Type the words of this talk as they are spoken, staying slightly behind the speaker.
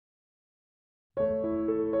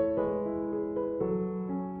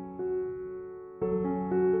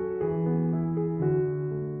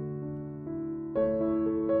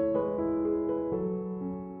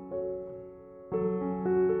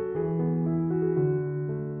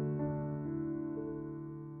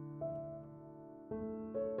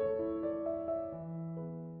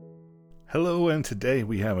Hello, and today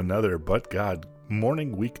we have another But God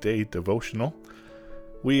morning weekday devotional.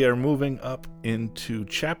 We are moving up into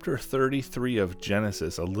chapter 33 of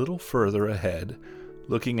Genesis, a little further ahead,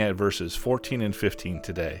 looking at verses 14 and 15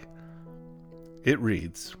 today. It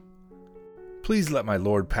reads, "Please let my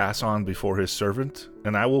Lord pass on before his servant,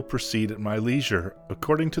 and I will proceed at my leisure,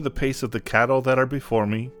 according to the pace of the cattle that are before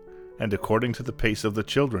me, and according to the pace of the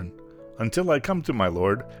children, until I come to my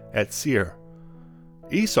Lord at Seir."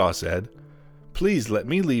 Esau said, "Please let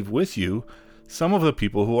me leave with you some of the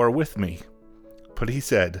people who are with me." But he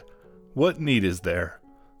said, "What need is there?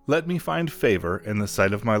 Let me find favor in the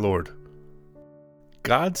sight of my Lord."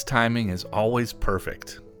 God's timing is always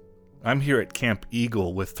perfect. I'm here at Camp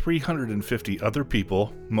Eagle with 350 other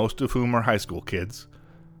people, most of whom are high school kids.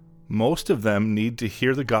 Most of them need to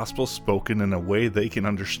hear the gospel spoken in a way they can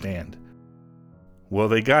understand. Well,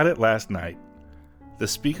 they got it last night. The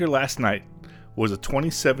speaker last night was a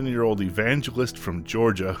 27-year-old evangelist from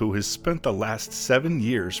Georgia who has spent the last 7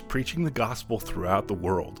 years preaching the gospel throughout the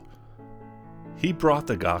world. He brought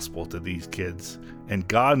the gospel to these kids, and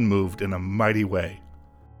God moved in a mighty way.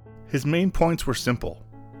 His main points were simple.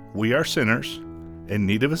 We are sinners, in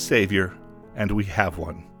need of a Savior, and we have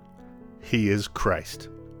one. He is Christ.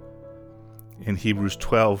 In Hebrews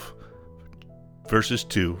 12, verses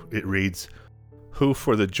 2, it reads, "Who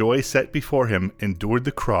for the joy set before him endured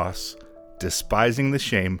the cross, despising the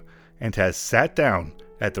shame, and has sat down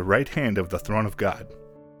at the right hand of the throne of God."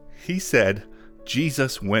 He said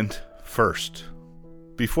Jesus went first.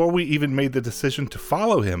 Before we even made the decision to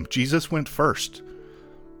follow him, Jesus went first.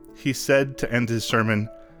 He said to end his sermon,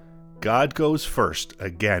 "God goes first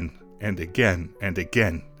again and again and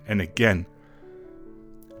again and again."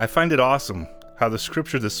 I find it awesome how the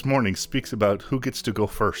scripture this morning speaks about who gets to go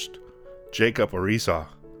first, Jacob or Esau.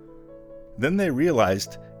 Then they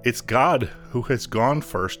realized it's God who has gone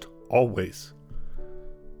first always.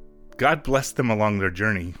 God blessed them along their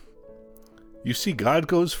journey. You see, God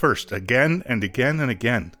goes first again and again and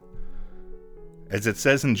again. As it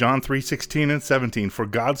says in John 3:16 and 17, "For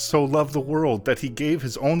God so loved the world that he gave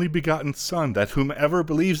his only begotten Son, that whomever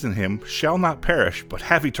believes in him shall not perish, but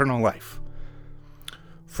have eternal life.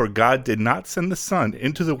 For God did not send the Son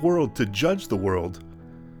into the world to judge the world,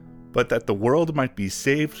 but that the world might be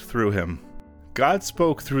saved through him." God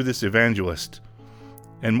spoke through this evangelist,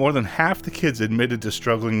 and more than half the kids admitted to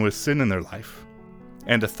struggling with sin in their life.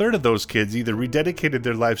 And a third of those kids either rededicated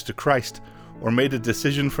their lives to Christ or made a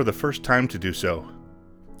decision for the first time to do so.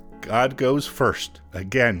 God goes first,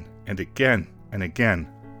 again and again and again.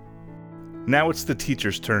 Now it's the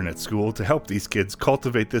teacher's turn at school to help these kids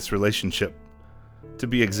cultivate this relationship, to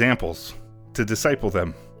be examples, to disciple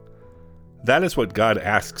them. That is what God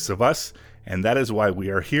asks of us, and that is why we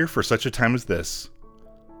are here for such a time as this.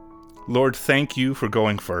 Lord, thank you for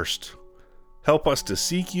going first. Help us to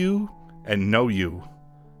seek you and know you.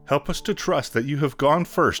 Help us to trust that you have gone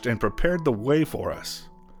first and prepared the way for us.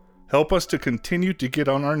 Help us to continue to get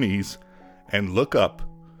on our knees and look up.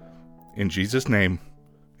 In Jesus' name,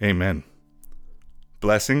 amen.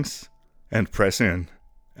 Blessings, and press in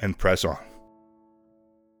and press on.